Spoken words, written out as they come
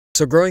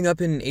So growing up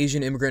in an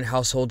Asian immigrant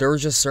household, there were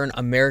just certain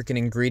American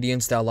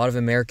ingredients that a lot of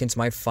Americans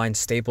might find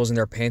staples in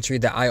their pantry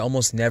that I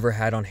almost never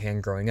had on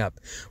hand growing up.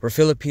 We're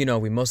Filipino,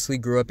 we mostly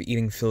grew up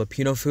eating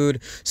Filipino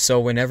food,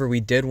 so whenever we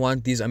did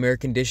want these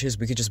American dishes,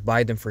 we could just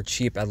buy them for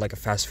cheap at like a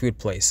fast food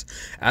place.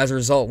 As a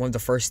result, one of the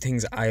first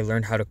things I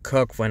learned how to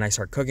cook when I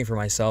started cooking for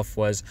myself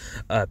was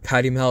a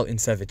patty melt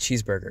instead of a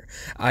cheeseburger.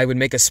 I would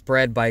make a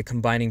spread by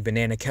combining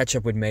banana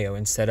ketchup with mayo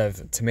instead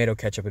of tomato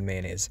ketchup with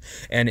mayonnaise.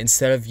 And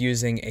instead of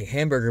using a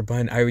hamburger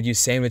bun, I would use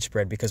sandwich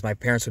bread because my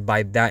parents would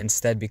buy that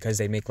instead because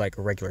they make like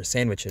regular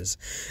sandwiches.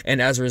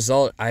 And as a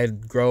result,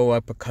 I'd grow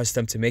up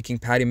accustomed to making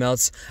patty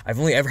melts. I've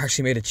only ever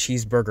actually made a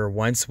cheeseburger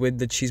once with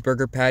the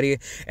cheeseburger patty,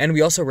 and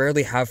we also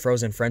rarely have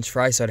frozen French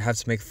fries, so I'd have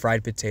to make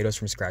fried potatoes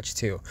from scratch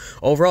too.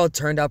 Overall, it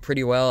turned out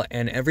pretty well,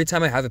 and every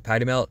time I have a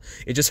patty melt,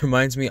 it just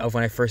reminds me of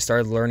when I first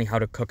started learning how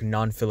to cook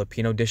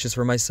non-Filipino dishes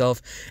for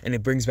myself, and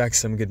it brings back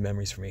some good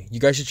memories for me. You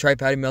guys should try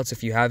patty melts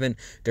if you haven't.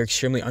 They're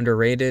extremely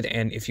underrated,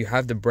 and if you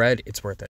have the bread, it's worth it.